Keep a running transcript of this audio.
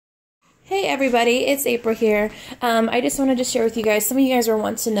Hey everybody, it's April here. I just wanted to share with you guys, some of you guys are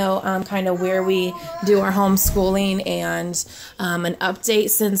wanting to know kind of where we do our homeschooling and an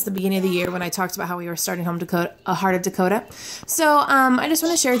update since the beginning of the year when I talked about how we were starting Heart of Dakota. So I just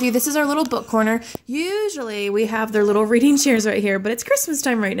want to share with you, this is our little book corner. Usually we have their little reading chairs right here, but it's Christmas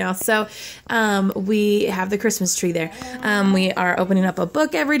time right now. So we have the Christmas tree there. We are opening up a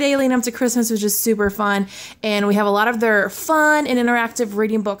book every day leading up to Christmas, which is super fun. And we have a lot of their fun and interactive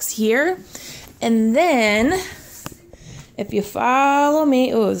reading books here. And then, if you follow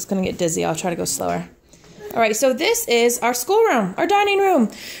me, oh, it's going to get dizzy. I'll try to go slower. All right, so this is our schoolroom, our dining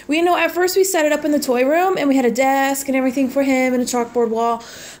room. At first we set it up in the toy room, and we had a desk and everything for him and a chalkboard wall.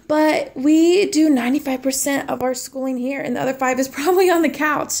 But we do 95% of our schooling here, and the other 5% is probably on the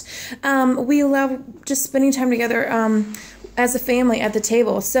couch. We love just spending time together as a family at the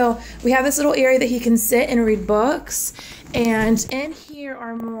table. So we have this little area that he can sit and read books, and in here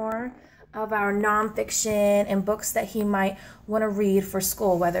are more of our nonfiction and books that he might want to read for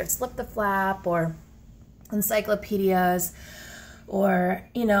school, whether it's Flip the Flap or encyclopedias or,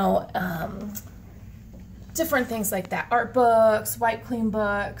 different things like that. Art books, wipe clean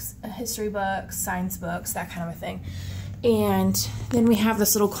books, history books, science books, that kind of a thing. And then we have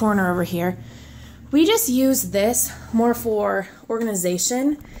this little corner over here. We just use this more for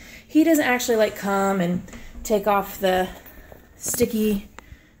organization. He doesn't actually come and take off the sticky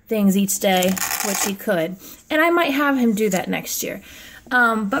things each day, which he could. And I might have him do that next year.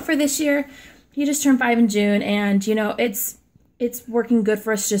 But for this year, he just turned 5 in June, and it's working good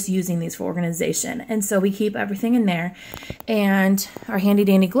for us just using these for organization. And so we keep everything in there. And our handy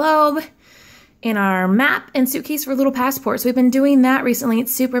dandy globe and our map and suitcase for little passports. We've been doing that recently.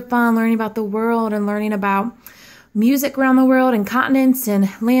 It's super fun learning about the world and learning about music around the world and continents and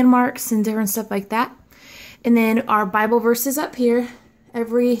landmarks and different stuff like that. And then our Bible verses up here.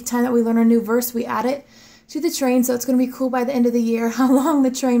 Every time that we learn a new verse, we add it to the train. So it's going to be cool by the end of the year how long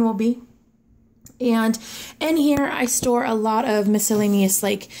the train will be. And in here, I store a lot of miscellaneous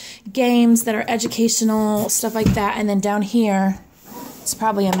games that are educational, stuff like that. And then down here, it's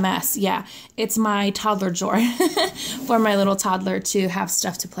probably a mess. Yeah, it's my toddler drawer for my little toddler to have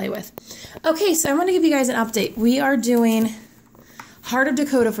stuff to play with. Okay, so I want to give you guys an update. We are doing Heart of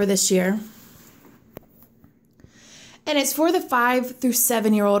Dakota for this year. And it's for the 5 through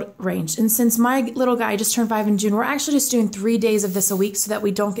 7-year-old range. And since my little guy just turned 5 in June, we're actually just doing 3 days of this a week so that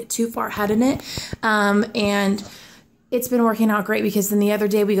we don't get too far ahead in it. And it's been working out great because then the other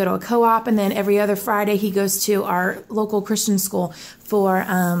day we go to a co-op, and then every other Friday he goes to our local Christian school for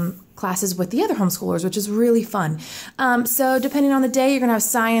classes with the other homeschoolers, which is really fun. So depending on the day, you're going to have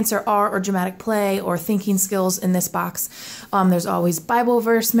science or art or dramatic play or thinking skills in this box. There's always Bible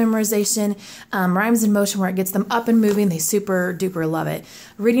verse memorization, rhymes in motion where it gets them up and moving. They super duper love it.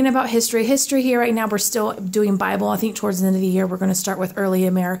 Reading about history. History here right now, we're still doing Bible. I think towards the end of the year, we're going to start with early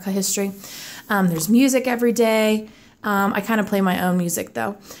America history. There's music every day. I kind of play my own music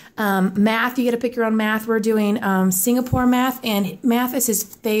though. Math, you get to pick your own math. We're doing Singapore math, and math is his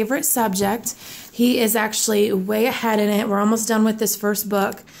favorite subject. He is actually way ahead in it. We're almost done with this first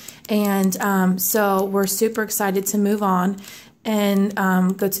book, and so we're super excited to move on and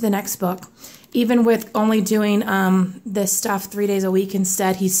go to the next book. Even with only doing this stuff 3 days a week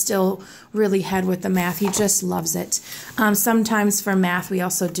instead, he's still really ahead with the math. He just loves it. Sometimes for math, we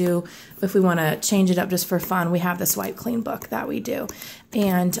also do, if we want to change it up just for fun, we have this wipe clean book that we do.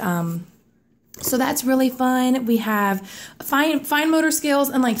 And so that's really fun. We have fine motor skills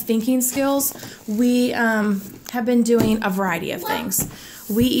and thinking skills. We have been doing a variety of things.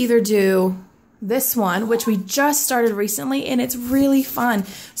 We either do this one, which we just started recently, and it's really fun.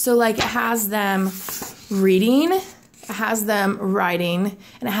 So it has them reading, it has them writing,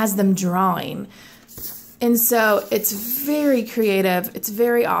 and it has them drawing. And so it's very creative. It's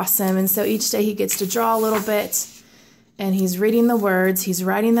very awesome. And so each day he gets to draw a little bit, and he's reading the words, he's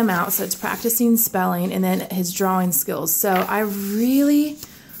writing them out. So it's practicing spelling and then his drawing skills. So I really,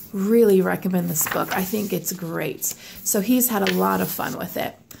 really recommend this book. I think it's great. So he's had a lot of fun with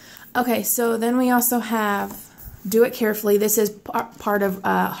it. Okay, so then we also have Do It Carefully. This is part of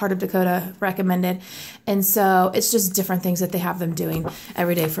Heart of Dakota recommended. And so it's just different things that they have them doing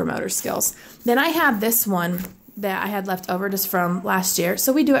every day for motor skills. Then I have this one that I had left over just from last year.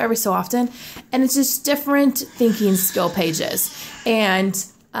 So we do it every so often. And it's just different thinking skill pages. And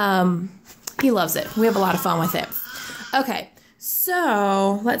he loves it. We have a lot of fun with it. Okay,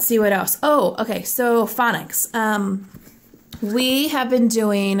 so let's see what else. Oh, okay, so phonics. We have been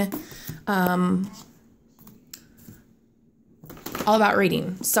doing a all about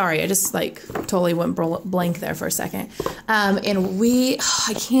reading. Sorry, I just like totally went blank there for a second. And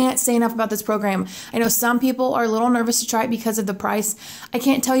I can't say enough about this program. I know some people are a little nervous to try it because of the price. I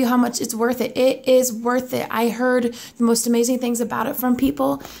can't tell you how much it's worth it. It is worth it. I heard the most amazing things about it from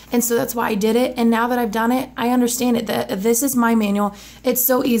people, and so that's why I did it. And now that I've done it, I understand it. That this is my manual. It's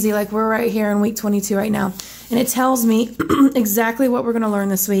so easy. Like we're right here in week 22 right now, and it tells me exactly what we're going to learn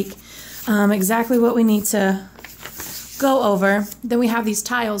this week, exactly what we need to go over. Then we have these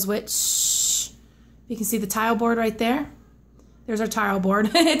tiles, which you can see the tile board right there. There's our tile board.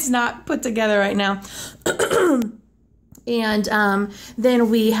 It's not put together right now. And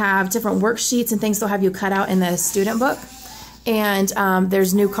then we have different worksheets and things they'll have you cut out in the student book. And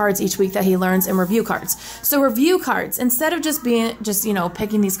there's new cards each week that he learns, and review cards. So review cards, instead of just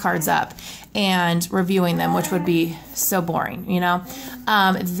picking these cards up and reviewing them, which would be so boring,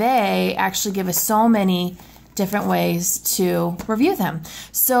 they actually give us so many different ways to review them.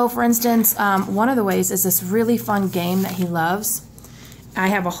 So for instance, one of the ways is this really fun game that he loves. I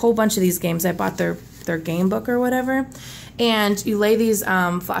have a whole bunch of these games. I bought their game book or whatever, and you lay these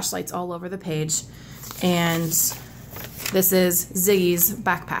flashlights all over the page, and this is Ziggy's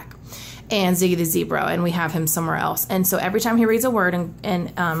backpack and Ziggy the zebra, and we have him somewhere else. And so every time he reads a word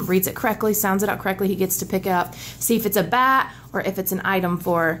and reads it correctly, sounds it out correctly, he gets to pick it up, see if it's a bat or if it's an item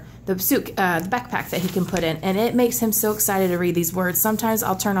for the backpack that he can put in. And it makes him so excited to read these words. Sometimes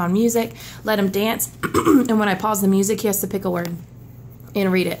I'll turn on music, let him dance, and when I pause the music, he has to pick a word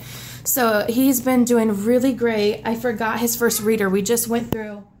and read it. So he's been doing really great. I forgot his first reader. We just went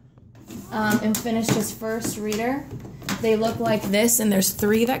through and finished his first reader. They look like this, and there's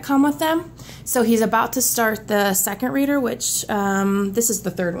 3 that come with them. So he's about to start the second reader, which this is the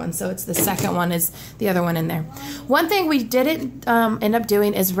third one, so it's the second one is the other one in there. One thing we didn't end up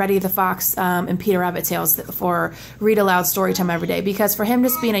doing is Reddy the Fox and Peter Rabbit Tales for read aloud story time every day, because for him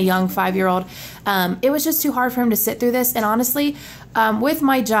just being a young 5-year-old, it was just too hard for him to sit through this. And honestly, with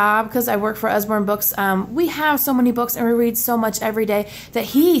my job, because I work for Usborne Books, we have so many books and we read so much every day that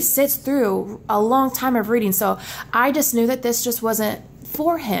he sits through a long time of reading. So I just knew that this just wasn't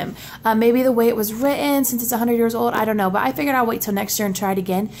for him. Maybe the way it was written, since it's 100 years old, I don't know. But I figured I'll wait till next year and try it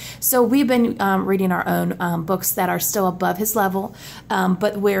again. So we've been reading our own books that are still above his level,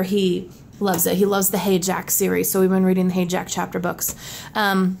 but where he loves it. He loves the Hey Jack series. So we've been reading the Hey Jack chapter books.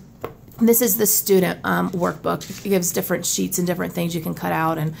 This is the student workbook. It gives different sheets and different things you can cut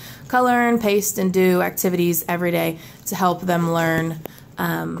out and color and paste and do activities every day to help them learn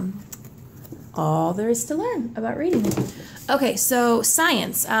all there is to learn about reading. Okay, so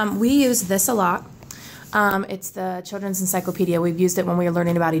science. We use this a lot. It's the Children's Encyclopedia. We've used it when we were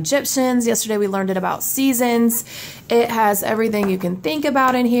learning about Egyptians. Yesterday we learned it about seasons. It has everything you can think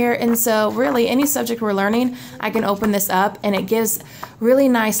about in here. And so really any subject we're learning, I can open this up and it gives really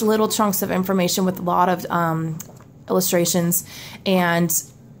nice little chunks of information with a lot of illustrations. And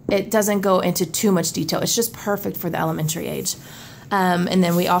it doesn't go into too much detail. It's just perfect for the elementary age. And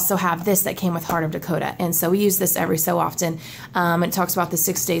then we also have this that came with Heart of Dakota. And so we use this every so often. It talks about the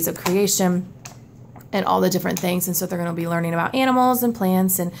 6 days of creation and all the different things. And so they're going to be learning about animals and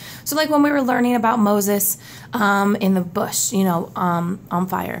plants. And so like when we were learning about Moses in the bush, on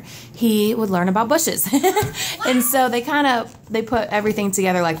fire, he would learn about bushes. And so they put everything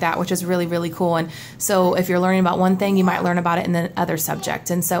together like that, which is really, really cool. And so if you're learning about one thing, you might learn about it in the other subject.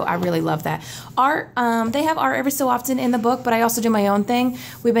 And so I really love that. Art, they have art every so often in the book, but I also do my own thing.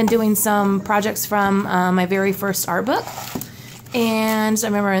 We've been doing some projects from my very first art book. And I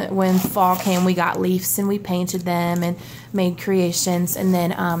remember when fall came, we got leaves and we painted them and made creations. And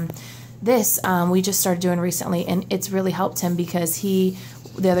then this we just started doing recently, and it's really helped him because he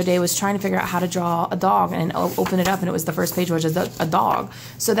the other day was trying to figure out how to draw a dog and open it up, and it was the first page was a dog.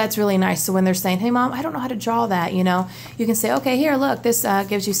 So that's really nice. So when they're saying, hey mom, I don't know how to draw that, you can say, okay, here, look, this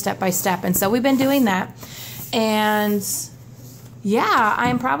gives you step by step. And so we've been doing that. And yeah,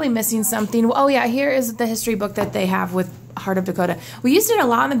 I'm probably missing something. Oh yeah, here is the history book that they have with Heart of Dakota. We used it a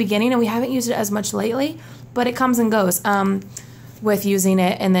lot in the beginning, and we haven't used it as much lately, but it comes and goes with using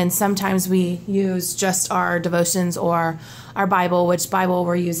it. And then sometimes we use just our devotions or our Bible, which Bible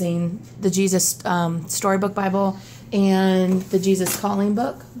we're using the Jesus Storybook Bible and the Jesus Calling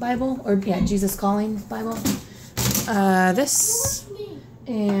Book Bible, or yeah, Jesus Calling Bible. This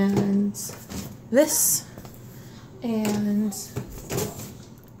and this and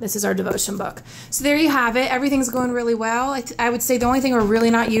this is our devotion book. So there you have it. Everything's going really well. I would say the only thing we're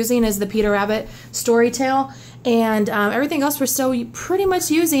really not using is the Peter Rabbit story tale. And everything else we're still pretty much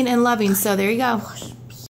using and loving. So there you go.